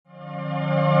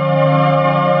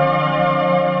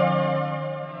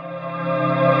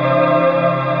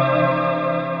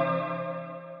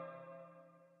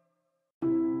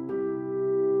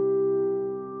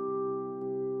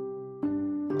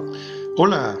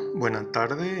Hola, buena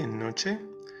tarde, noche.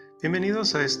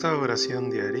 Bienvenidos a esta oración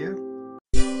diaria.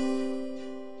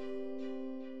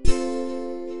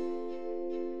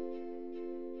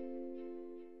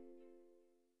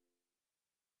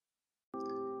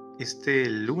 Este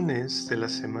lunes de la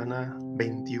semana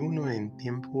 21 en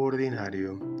tiempo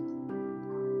ordinario.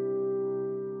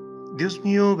 Dios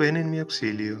mío, ven en mi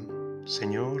auxilio.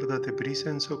 Señor, date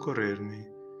prisa en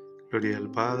socorrerme. Gloria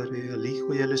al Padre, al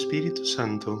Hijo y al Espíritu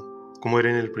Santo, como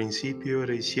era en el principio,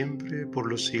 ahora y siempre, por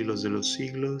los siglos de los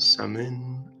siglos.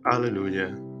 Amén.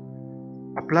 Aleluya.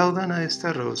 Aplaudan a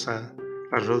esta rosa,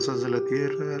 las rosas de la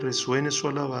tierra, resuene su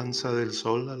alabanza del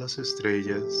sol a las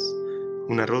estrellas.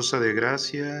 Una rosa de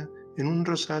gracia en un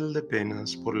rosal de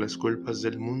penas, por las culpas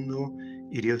del mundo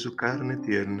hirió su carne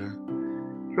tierna.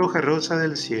 Roja rosa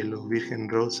del cielo, virgen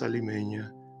rosa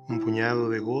limeña, un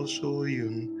puñado de gozo y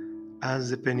un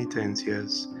haz de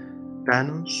penitencias.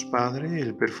 Danos, Padre,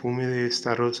 el perfume de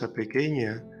esta rosa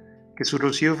pequeña, que su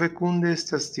rocío fecunde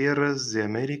estas tierras de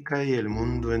América y el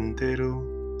mundo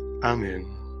entero. Amén.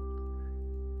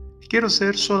 Quiero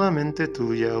ser solamente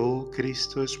tuya, oh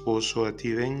Cristo esposo, a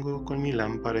ti vengo con mi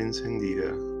lámpara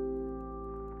encendida.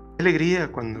 Qué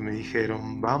alegría cuando me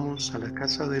dijeron, vamos a la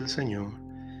casa del Señor.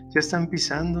 Ya están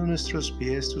pisando nuestros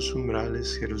pies tus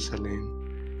umbrales, Jerusalén.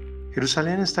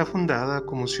 Jerusalén está fundada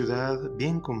como ciudad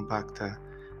bien compacta.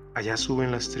 Allá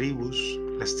suben las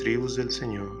tribus del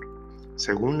Señor,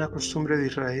 según la costumbre de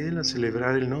Israel, a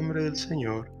celebrar el nombre del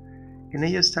Señor. En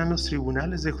ella están los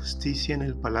tribunales de justicia en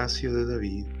el palacio de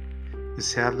David.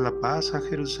 Desead la paz a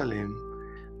Jerusalén.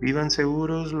 Vivan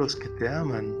seguros los que te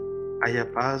aman. Haya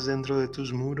paz dentro de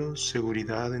tus muros,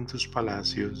 seguridad en tus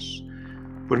palacios.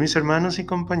 Por mis hermanos y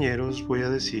compañeros voy a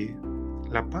decir,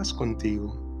 la paz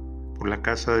contigo. Por la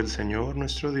casa del Señor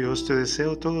nuestro Dios te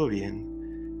deseo todo bien.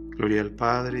 Gloria al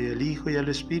Padre, al Hijo y al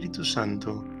Espíritu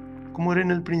Santo, como era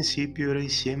en el principio, ahora y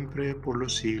siempre, por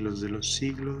los siglos de los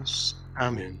siglos.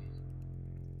 Amén.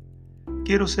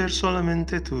 Quiero ser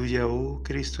solamente tuya, oh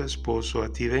Cristo esposo,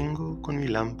 a ti vengo con mi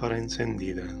lámpara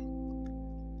encendida.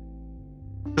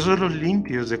 Dichosos los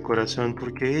limpios de corazón,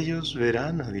 porque ellos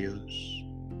verán a Dios.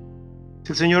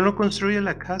 Si el Señor no construye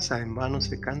la casa, en vano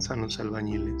se cansan los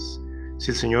albañiles.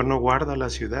 Si el Señor no guarda la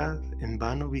ciudad, en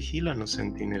vano vigilan los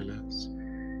centinelas.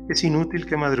 Es inútil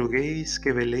que madruguéis,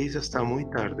 que veléis hasta muy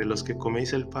tarde los que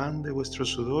coméis el pan de vuestros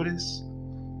sudores.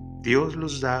 Dios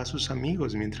los da a sus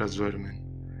amigos mientras duermen.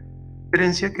 La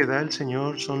herencia que da el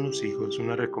Señor son los hijos,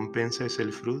 una recompensa es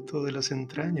el fruto de las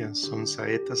entrañas, son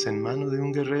saetas en mano de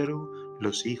un guerrero,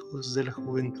 los hijos de la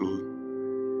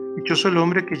juventud. Dichoso el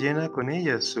hombre que llena con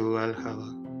ellas su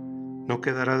aljaba, no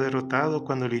quedará derrotado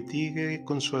cuando litigue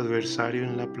con su adversario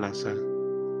en la plaza.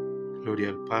 Gloria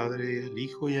al Padre, al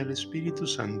Hijo y al Espíritu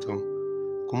Santo,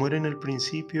 como era en el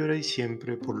principio, ahora y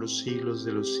siempre, por los siglos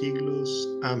de los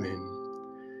siglos. Amén.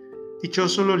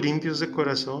 Dichosos los limpios de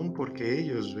corazón, porque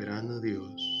ellos verán a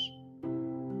Dios.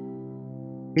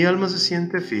 Mi alma se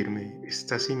siente firme,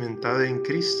 está cimentada en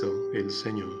Cristo, el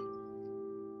Señor.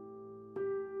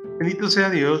 Bendito sea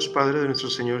Dios, Padre de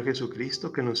nuestro Señor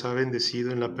Jesucristo, que nos ha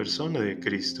bendecido en la persona de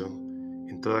Cristo,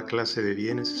 en toda clase de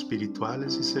bienes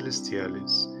espirituales y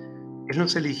celestiales. Él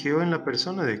nos eligió en la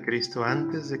persona de Cristo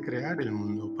antes de crear el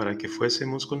mundo, para que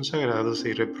fuésemos consagrados e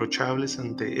irreprochables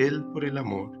ante Él por el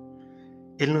amor.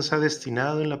 Él nos ha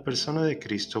destinado en la persona de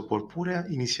Cristo por pura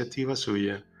iniciativa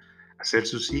suya a ser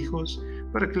sus hijos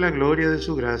para que la gloria de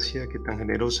su gracia que tan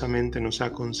generosamente nos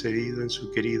ha concedido en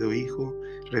su querido Hijo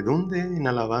redunde en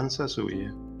alabanza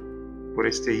suya. Por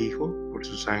este Hijo, por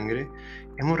su sangre,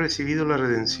 hemos recibido la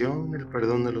redención, el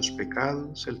perdón de los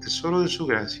pecados, el tesoro de su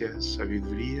gracia,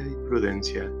 sabiduría y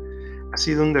prudencia. Ha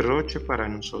sido un derroche para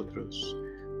nosotros,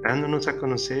 dándonos a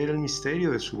conocer el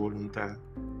misterio de su voluntad.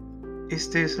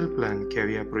 Este es el plan que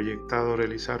había proyectado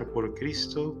realizar por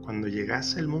Cristo cuando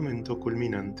llegase el momento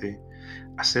culminante,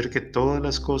 hacer que todas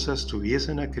las cosas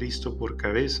tuviesen a Cristo por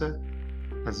cabeza,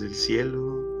 las del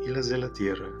cielo y las de la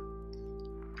tierra.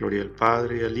 Gloria al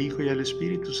Padre, al Hijo y al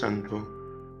Espíritu Santo,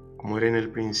 como era en el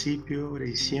principio, ahora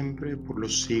y siempre, por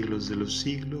los siglos de los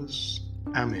siglos.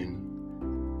 Amén.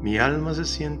 Mi alma se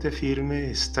siente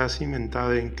firme, está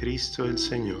cimentada en Cristo el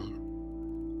Señor.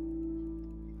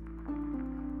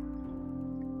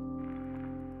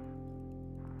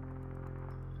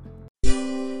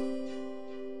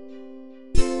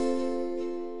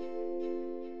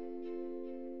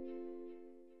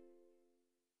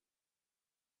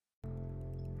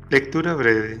 Lectura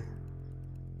breve.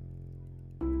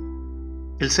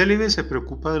 El célibe se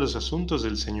preocupa de los asuntos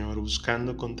del Señor,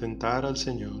 buscando contentar al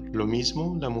Señor. Lo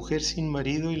mismo, la mujer sin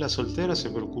marido y la soltera se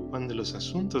preocupan de los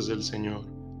asuntos del Señor,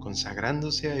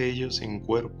 consagrándose a ellos en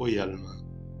cuerpo y alma.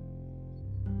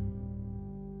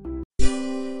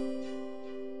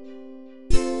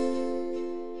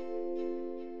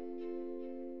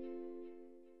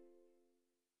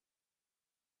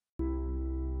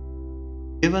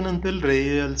 Llevan ante el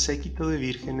rey al séquito de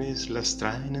vírgenes, las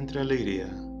traen entre alegría.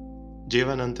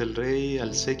 Llevan ante el rey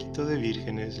al séquito de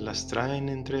vírgenes, las traen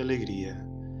entre alegría.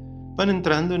 Van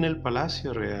entrando en el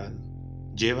palacio real.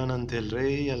 Llevan ante el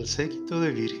rey al séquito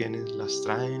de vírgenes, las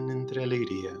traen entre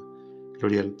alegría.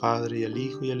 Gloria al Padre, y al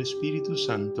Hijo, y al Espíritu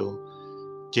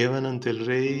Santo. Llevan ante el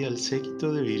rey al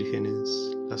séquito de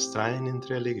vírgenes, las traen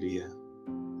entre alegría.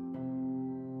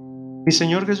 Mi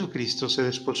Señor Jesucristo se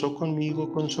desposó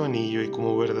conmigo con su anillo y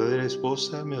como verdadera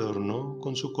esposa me adornó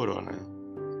con su corona.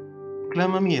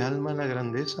 Clama mi alma la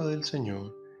grandeza del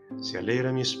Señor. Se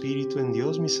alegra mi espíritu en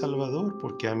Dios mi Salvador,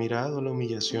 porque ha mirado la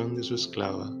humillación de su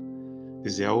esclava.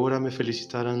 Desde ahora me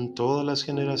felicitarán todas las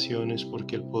generaciones,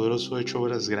 porque el poderoso ha hecho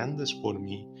obras grandes por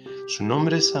mí. Su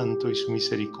nombre es santo y su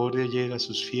misericordia llega a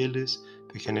sus fieles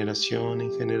de generación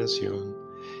en generación.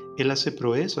 Él hace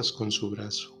proezas con su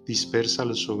brazo, dispersa a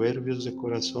los soberbios de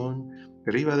corazón,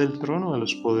 derriba del trono a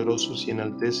los poderosos y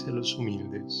enaltece a los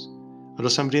humildes. A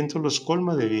los hambrientos los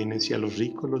colma de bienes y a los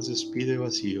ricos los despide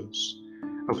vacíos.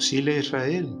 Auxilia a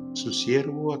Israel, su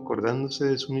siervo, acordándose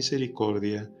de su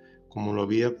misericordia, como lo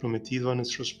había prometido a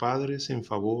nuestros padres en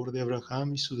favor de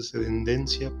Abraham y su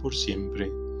descendencia por siempre.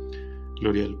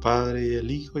 Gloria al Padre, y al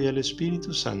Hijo, y al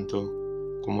Espíritu Santo,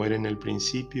 como era en el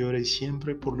principio, ahora y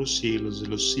siempre, por los siglos de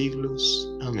los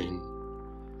siglos. Amén.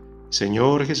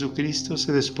 Señor Jesucristo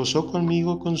se desposó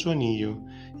conmigo con su anillo,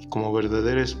 y como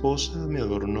verdadera esposa me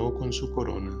adornó con su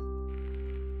corona.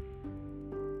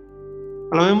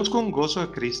 Alabemos con gozo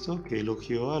a Cristo, que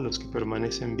elogió a los que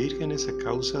permanecen vírgenes a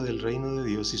causa del reino de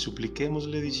Dios, y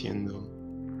supliquémosle diciendo: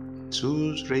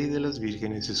 Jesús, Rey de las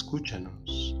vírgenes,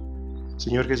 escúchanos.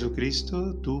 Señor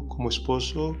Jesucristo, tú como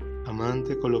esposo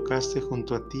amante colocaste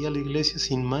junto a ti a la iglesia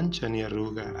sin mancha ni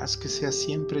arruga. Haz que sea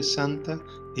siempre santa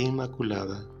e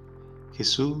inmaculada.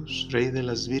 Jesús, Rey de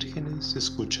las vírgenes,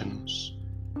 escúchanos.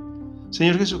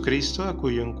 Señor Jesucristo, a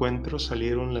cuyo encuentro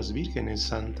salieron las vírgenes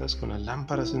santas con las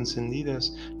lámparas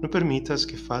encendidas, no permitas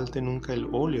que falte nunca el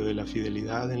óleo de la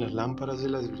fidelidad en las lámparas de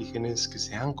las vírgenes que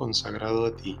se han consagrado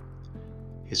a ti.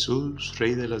 Jesús,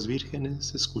 Rey de las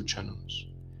vírgenes, escúchanos.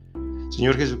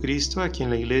 Señor Jesucristo, a quien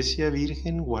la Iglesia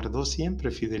Virgen guardó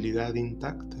siempre fidelidad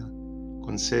intacta,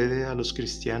 concede a los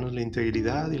cristianos la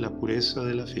integridad y la pureza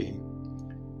de la fe.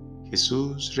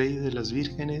 Jesús, Rey de las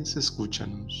vírgenes,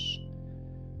 escúchanos.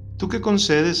 Tú que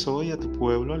concedes hoy a tu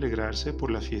pueblo alegrarse por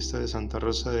la fiesta de Santa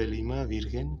Rosa de Lima,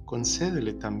 Virgen,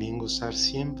 concédele también gozar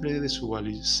siempre de su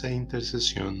valiosa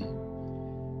intercesión.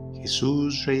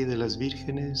 Jesús, Rey de las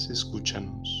vírgenes,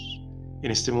 escúchanos.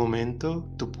 En este momento,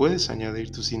 tú puedes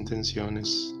añadir tus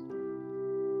intenciones.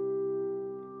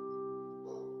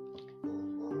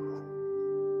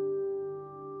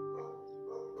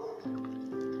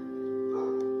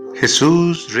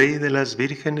 Jesús, Rey de las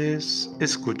vírgenes,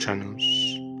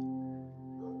 escúchanos.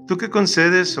 Tú que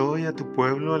concedes hoy a tu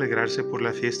pueblo alegrarse por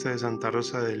la fiesta de Santa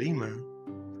Rosa de Lima,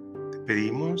 te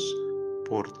pedimos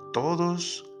por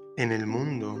todos en el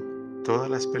mundo, todas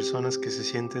las personas que se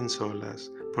sienten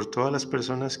solas, por todas las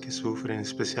personas que sufren,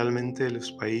 especialmente en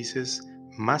los países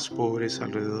más pobres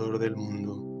alrededor del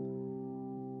mundo.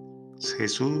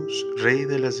 Jesús, Rey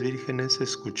de las vírgenes,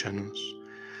 escúchanos.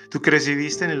 Tú que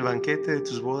recibiste en el banquete de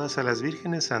tus bodas a las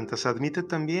vírgenes santas, admite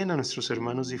también a nuestros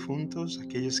hermanos difuntos,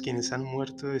 aquellos quienes han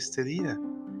muerto este día,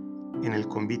 en el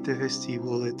convite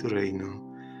festivo de tu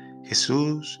reino.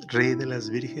 Jesús, Rey de las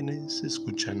vírgenes,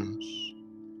 escúchanos.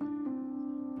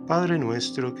 Padre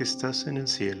nuestro que estás en el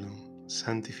cielo,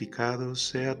 santificado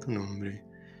sea tu nombre.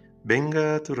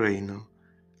 Venga a tu reino.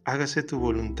 Hágase tu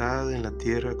voluntad en la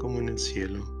tierra como en el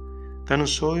cielo.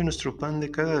 Danos hoy nuestro pan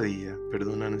de cada día.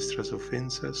 Perdona nuestras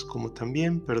ofensas, como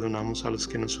también perdonamos a los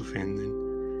que nos ofenden.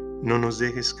 No nos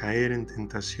dejes caer en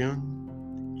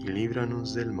tentación y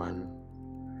líbranos del mal.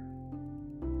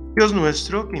 Dios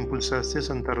nuestro, que impulsaste a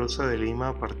Santa Rosa de Lima a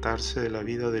apartarse de la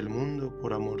vida del mundo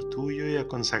por amor tuyo y a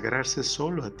consagrarse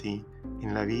solo a ti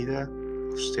en la vida,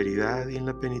 austeridad y en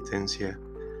la penitencia,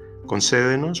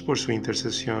 concédenos por su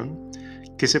intercesión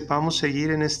que sepamos seguir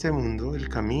en este mundo el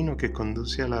camino que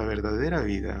conduce a la verdadera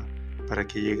vida, para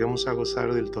que lleguemos a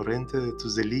gozar del torrente de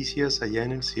tus delicias allá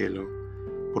en el cielo.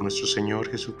 Por nuestro Señor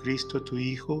Jesucristo, tu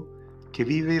Hijo, que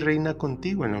vive y reina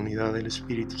contigo en la unidad del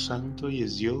Espíritu Santo y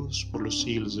es Dios por los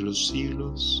siglos de los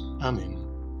siglos. Amén.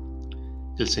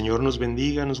 El Señor nos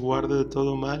bendiga, nos guarde de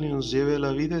todo mal y nos lleve a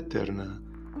la vida eterna.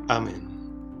 Amén.